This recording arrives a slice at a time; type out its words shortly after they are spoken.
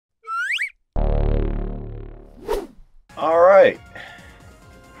Alright.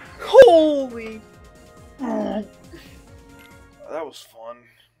 Holy! That was fun.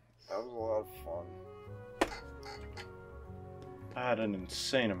 That was a lot of fun. I had an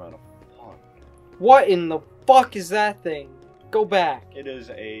insane amount of fun. What in the fuck is that thing? Go back. It is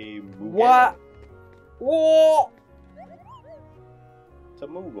a Moogle. What? Whoa! It's a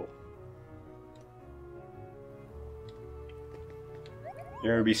Moogle.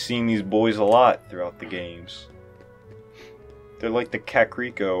 You're gonna be seeing these boys a lot throughout the games. They're like the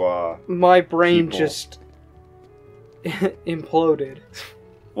Kakriko, My brain people. just imploded.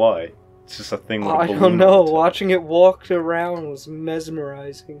 Why? It's just a thing with a I balloon don't on know. the top. Watching it walk around was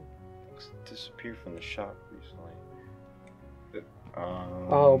mesmerizing. It's disappeared from the shop recently.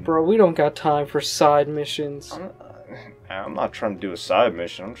 Oh, bro, we don't got time for side missions. I'm not trying to do a side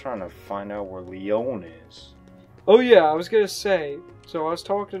mission. I'm trying to find out where Leon is. Oh yeah, I was gonna say. So I was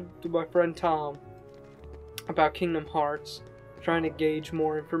talking to my friend Tom about Kingdom Hearts, trying to gauge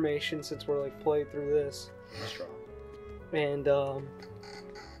more information since we're like playing through this. Let's try. And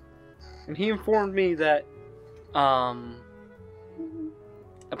he informed me that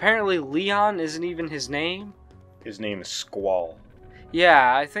apparently Leon isn't even his name. His name is Squall.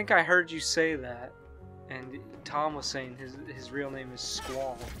 Yeah, I think I heard you say that. And Tom was saying his real name is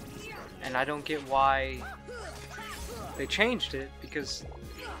Squall. And I don't get why they changed it, because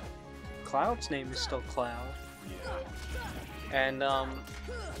Cloud's name is still Cloud. Yeah.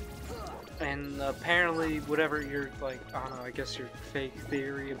 And apparently whatever your, like, I don't know, I guess your fake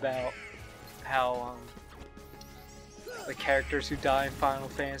theory about how the characters who die in Final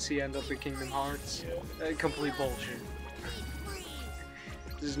Fantasy end up in Kingdom Hearts, complete bullshit.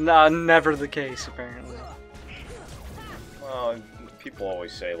 This is never the case, apparently. Well, people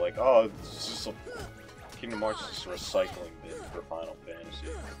always say, like, oh, it's just Kingdom Hearts is just a recycling bit for Final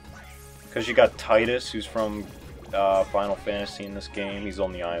Fantasy. Because you got Titus, who's from Final Fantasy in this game. He's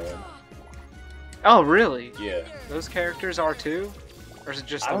on the island. Oh, really? Yeah. Those characters are too? Or is it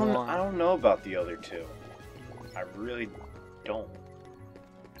just the one? I don't know about the other two. I really don't.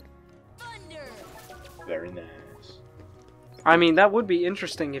 Very nice. I mean, that would be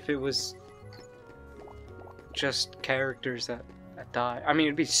interesting if it was just characters that die. I mean,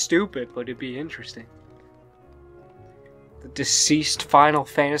 it'd be stupid, but it'd be interesting. The deceased Final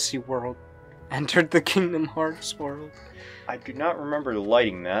Fantasy world entered the Kingdom Hearts world. I do not remember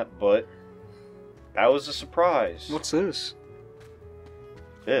lighting that, but that was a surprise. What's this?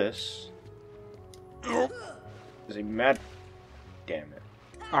 This is a mad... Damn it.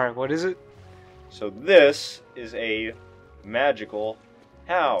 Alright, what is it? So this is a magical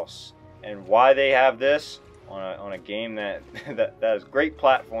house. And why they have this on a game that is great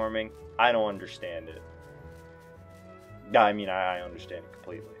platforming, I don't understand it. I mean, I understand it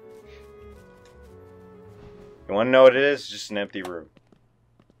completely. You want to know what it is? It's just an empty room.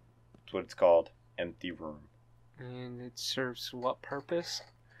 That's what it's called. Empty room. And it serves what purpose?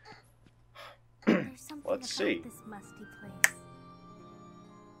 Let's see. This musty place.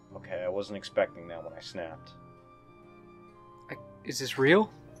 Okay, I wasn't expecting that when I snapped. Is this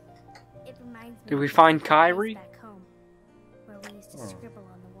real? It reminds me Did we of find the place Kyrie? back home, where we used to scribble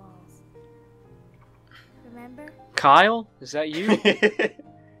on the walls. Remember? Kyle? Is that you?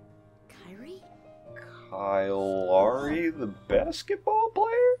 Kyrie? Kyle Lowry, the basketball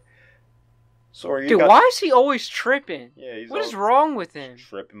player? Sorry, you Dude, got... why is he always tripping? Yeah, he's What is all wrong with him?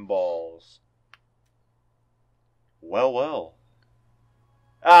 tripping balls. Well, well.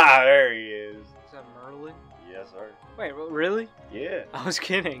 Ah, there he is. Is that Merlin? Yes, sir. Wait, really? Yeah, I was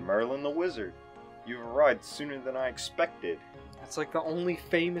kidding. Merlin the Wizard. You've arrived sooner than I expected. That's like the only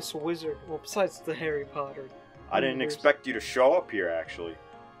famous wizard. Well, besides the Harry Potter. I didn't expect you to show up here, actually.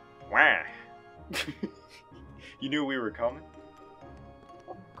 Wah. You knew we were coming?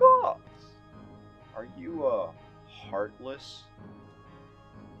 Of course. Are you, heartless?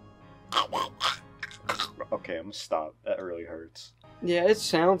 Okay, I'm gonna stop. That really hurts. Yeah, it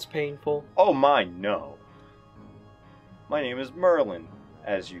sounds painful. Oh my, no. My name is Merlin.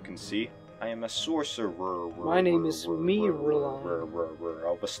 As you can see, I am a sorcerer. My name is Merlin.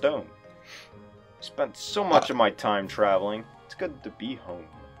 Of a stone. I spent so much of my time traveling. It's good to be home.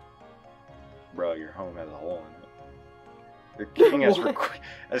 Bro, your home has a hole in it. Your king has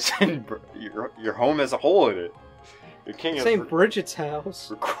as in, bro, your home has a hole in it. Your king has St. Bridget's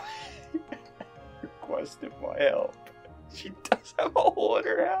house. requested my help. She does have a hole in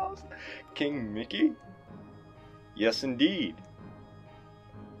her house. King Mickey? Yes, indeed.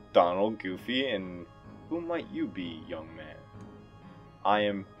 Donald, Goofy, and who might you be, young man? I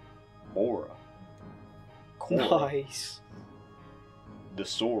am Mora. Cora. Nice. The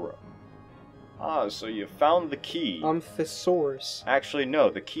Sora. Ah, so you found the key. I'm Thesaurus. Actually,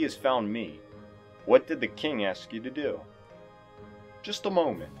 no, the key has found me. What did the king ask you to do? Just a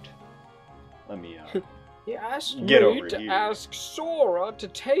moment. Let me, He asked Get me over to here. ask Sora to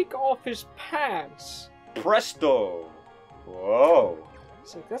take off his pants. Presto! Whoa!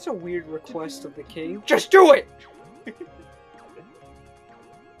 It's like, that's a weird request of the king. Just do it!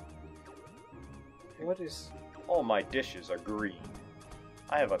 What is... All my dishes are green.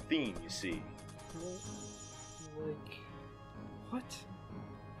 I have a theme, you see. Like... What?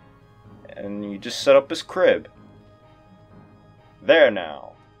 And you just set up his crib. There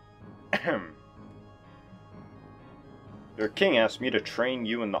now. Your king asked me to train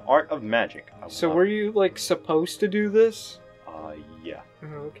you in the art of magic. So were you, like, supposed to do this? Yeah.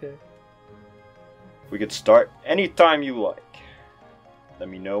 Oh, okay. We could start anytime you like. Let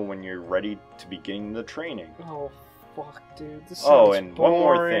me know when you're ready to begin the training. Oh, fuck, dude. This Oh, sounds and boring. one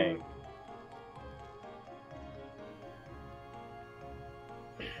more thing.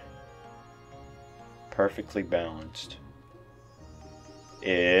 Perfectly balanced.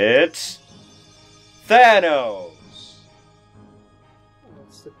 It's Thanos!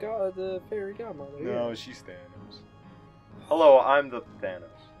 That's the god, the fairy godmother. No, yeah. she's Thanos. Hello, I'm the Thanos.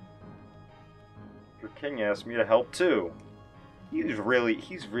 Your king asked me to help too. He's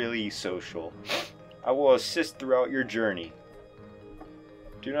really social. I will assist throughout your journey.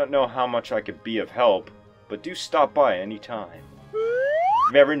 Do not know how much I could be of help, but do stop by any time.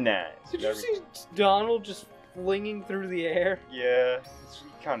 Very nice. Did you see Donald just flinging through the air? Yeah,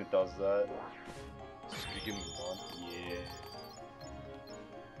 he kind of does that. Speaking of one, yeah.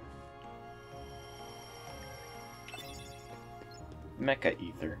 Mecha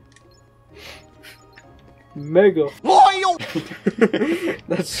Ether. Mega. Loyal!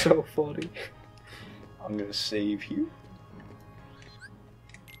 That's so funny. I'm gonna save you.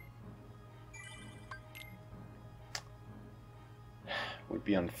 Would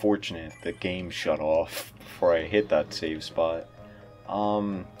be unfortunate if the game shut off before I hit that save spot.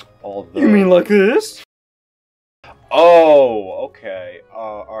 Although... You mean like this? Oh, okay.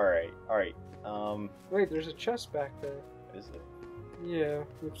 Alright. Wait, there's a chest back there. Is it? Yeah,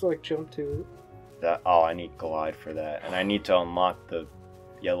 looks like jump to it. Oh, I need Glide for that. And I need to unlock the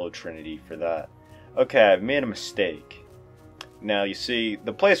Yellow Trinity for that. Okay, I've made a mistake. Now, you see,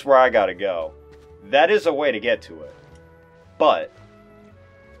 the place where I gotta go, that is a way to get to it. But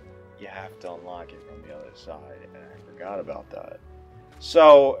you have to unlock it from the other side, and I forgot about that.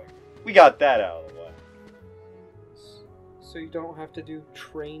 So, we got that out of the way. So you don't have to do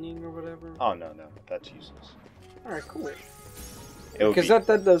training or whatever? Oh, no, that's useless. Alright, cool. Because that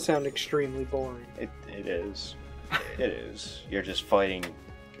does sound extremely boring. It is. It is. You're just fighting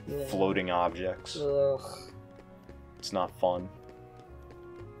floating objects. Ugh. It's not fun.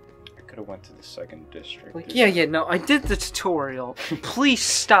 I could have went to the second district. Like, yeah, no, I did the tutorial. Please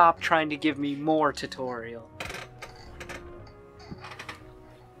stop trying to give me more tutorial.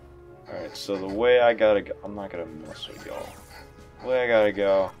 Alright, so the way I gotta go... I'm not gonna mess with y'all. The way I gotta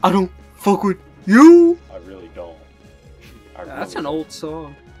go... I don't fuck with you! I really don't. That's an old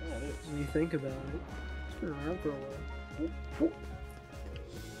song. Yeah, it is. When you think about it. It's been around for a while.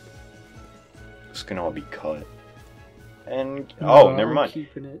 This can all be cut. And... No, Oh, never I'm mind.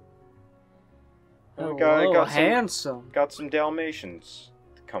 keeping it. Oh, Oh, got some- handsome. Got some Dalmatians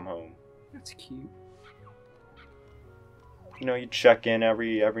to come home. That's cute. You know, you check in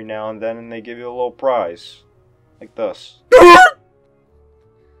every now and then and they give you a little prize. Like this. You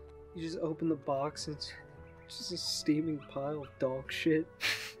just open the box and it's just a steaming pile of dog shit.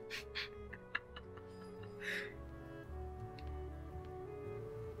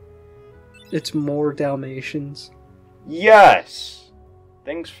 It's more Dalmatians. Yes!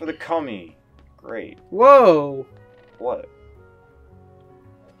 Thanks for the cummy. Great. Whoa! What?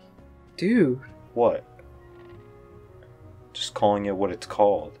 Dude. What? Just calling it what it's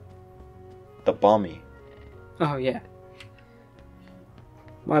called. The bummy. Oh, yeah.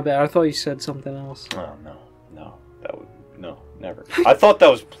 My bad, I thought you said something else. Oh, no. That would... No, never. I thought that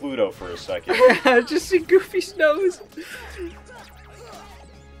was Pluto for a second. I just see Goofy's nose.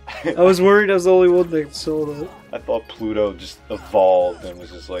 I was worried I was the only one that saw that. I thought Pluto just evolved and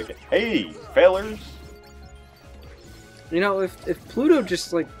was just like, hey, fellers! You know, if Pluto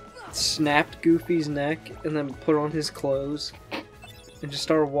just, like, snapped Goofy's neck and then put on his clothes and just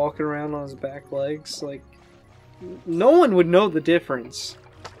started walking around on his back legs, like, no one would know the difference.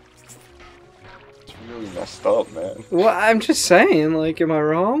 It's really messed up, man. Well, I'm just saying, like, am I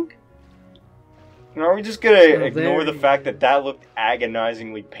wrong? You know, are we just gonna Oh, ignore the there fact you that that looked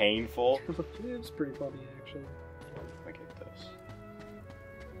agonizingly painful? It was pretty funny, actually. Look at this.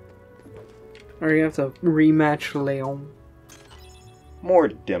 Or you have to rematch Leon. More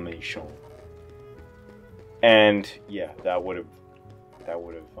Dimension. And yeah, that would have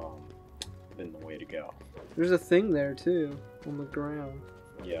been the way to go. There's a thing there too on the ground.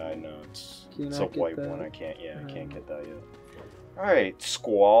 Yeah, I know it's Can you a not get white that? one. I can't get that yet. All right,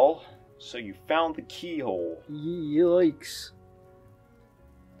 Squall. So you found the keyhole. Yikes!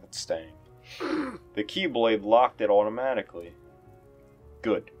 That's staying. The Keyblade locked it automatically.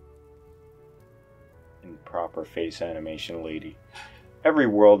 Good. In proper face animation, lady. Every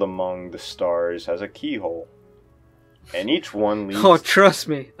world among the stars has a keyhole. And each one leads... Oh, trust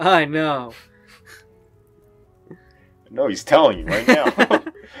me, I know. No, he's telling you right now.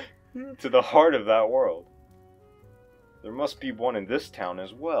 To the heart of that world. There must be one in this town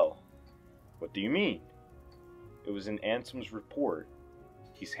as well. What do you mean? It was in Ansem's report.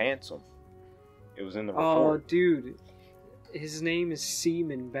 He's handsome. It was in the Oh, report. dude. His name is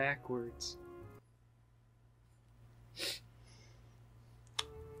Seaman backwards.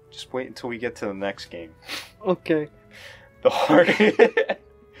 Just wait until we get to the next game. Okay. The heart...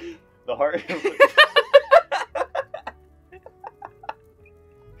 the heart...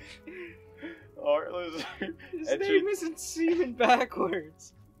 Heartless... His Enter- name isn't Seaman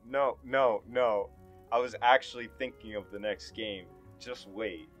backwards. No. I was actually thinking of the next game. Just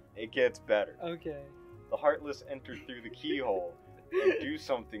wait. It gets better. Okay. The Heartless enter through the keyhole and do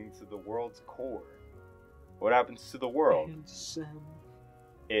something to the world's core. What happens to the world?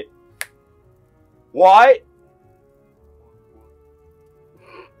 It... What?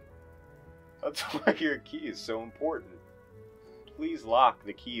 That's why your key is so important. Please lock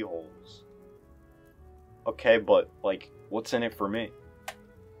the keyholes. Okay, but, like, what's in it for me?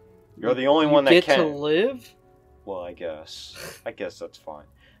 You're the only one that get can. to live? Well, I guess that's fine.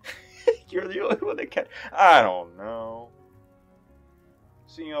 You're the only one that can. I don't know.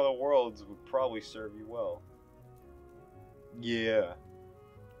 Seeing other worlds would probably serve you well. Yeah.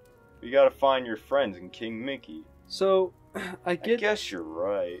 You gotta find your friends in King Mickey. So, I guess you're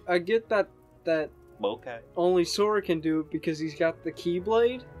right. I get that Okay. only Sora can do it because he's got the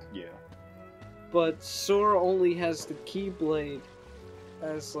Keyblade, Yeah. but Sora only has the Keyblade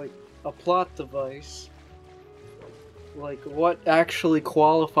as, like, a plot device. Like, what actually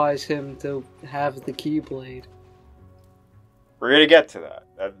qualifies him to have the Keyblade? We're gonna get to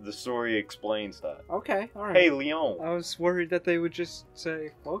that. The story explains that. Okay, alright. Hey, Leon. I was worried that they would just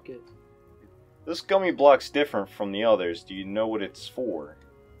say, fuck it. This gummy block's different from the others. Do you know what it's for?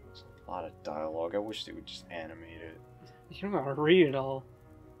 There's a lot of dialogue. I wish they would just animate it. You don't gotta read it all.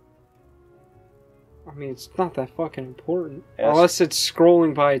 I mean, it's not that fucking important. Unless it's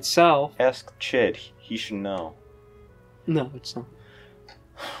scrolling by itself. Ask Chid. He should know. No, it's not.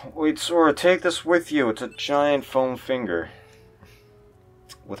 Wait, Sora, take this with you. It's a giant foam finger.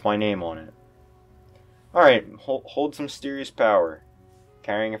 With my name on it. Alright, hold some mysterious power.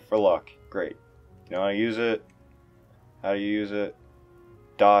 Carrying it for luck. Great. You know how to use it? How do you use it?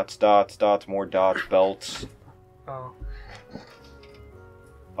 Dots, more dots, belts. Oh.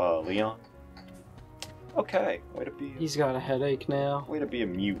 Leon? Okay, way to be... He's got a headache now. Way to be a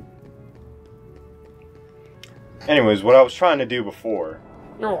mute. Anyways, what I was trying to do before...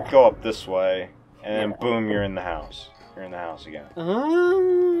 Go up this way, and then boom, you're in the house. You're in the house again.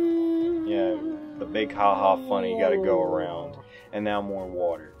 Yeah, the big ha-ha funny, you gotta go around. And now more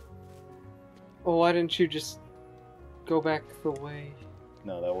water. Well, why didn't you just go back the way?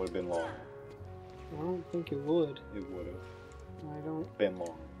 No, that would have been long. I don't think it would. It would have I don't been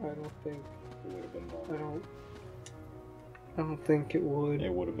long. I don't think It would have been long. I don't think it would.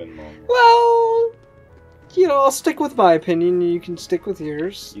 It would have been longer. Well, you know, I'll stick with my opinion. You can stick with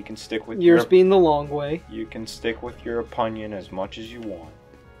yours. You can stick with yours being the long way. You can stick with your opinion as much as you want.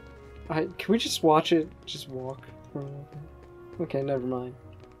 Can we just watch it? Just walk for a little bit? Okay, never mind.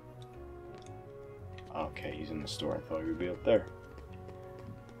 Okay, he's in the store. I thought he would be up there.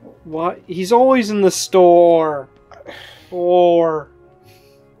 What? He's always in the store. Or.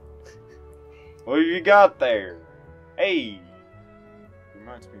 What have you got there? Hey!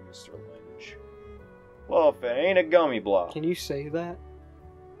 Reminds me of Mr. Lynch. Well, if it ain't a gummy block. Can you say that?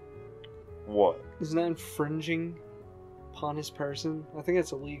 What? Isn't that infringing upon his person? I think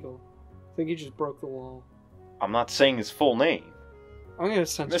that's illegal. I think he just broke the law. I'm not saying his full name. I'm gonna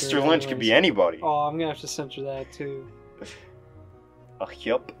censor it Mr. Lynch could be anyways. anybody. Oh, I'm gonna have to censor that too.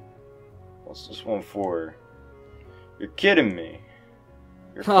 Yup. What's this one for? You're kidding me.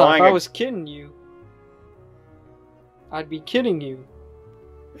 You're If flying. I was kidding you, I'd be kidding you.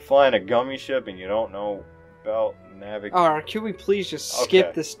 You're flying a gummy ship and you don't know about navigation. Alright, can we please just skip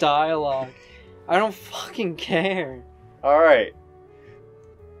Okay. this dialogue? I don't fucking care. Alright.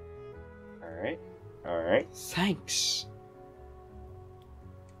 Alright. Alright. Thanks.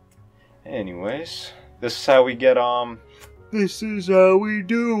 Anyways, this is how we get, This is how we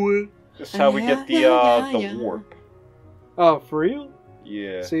do it. This is how we get the warp. Oh, for real?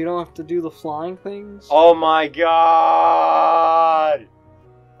 Yeah. So you don't have to do the flying things? Oh my god!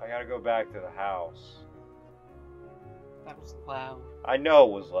 I gotta go back to the house. That was loud. I know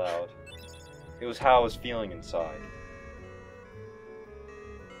it was loud. It was how I was feeling inside.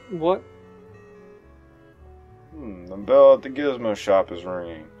 What? The bell at the gizmo shop is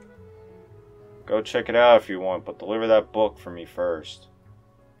ringing. Go check it out if you want, but deliver that book for me first.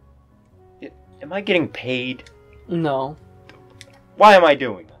 Am I getting paid? No. Why am I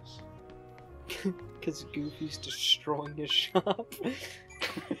doing this? Because Goofy's destroying his shop.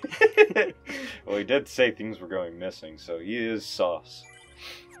 Well, he did say things were going missing, so he is sus.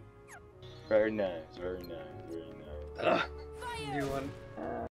 Very nice, very nice, very nice. You want...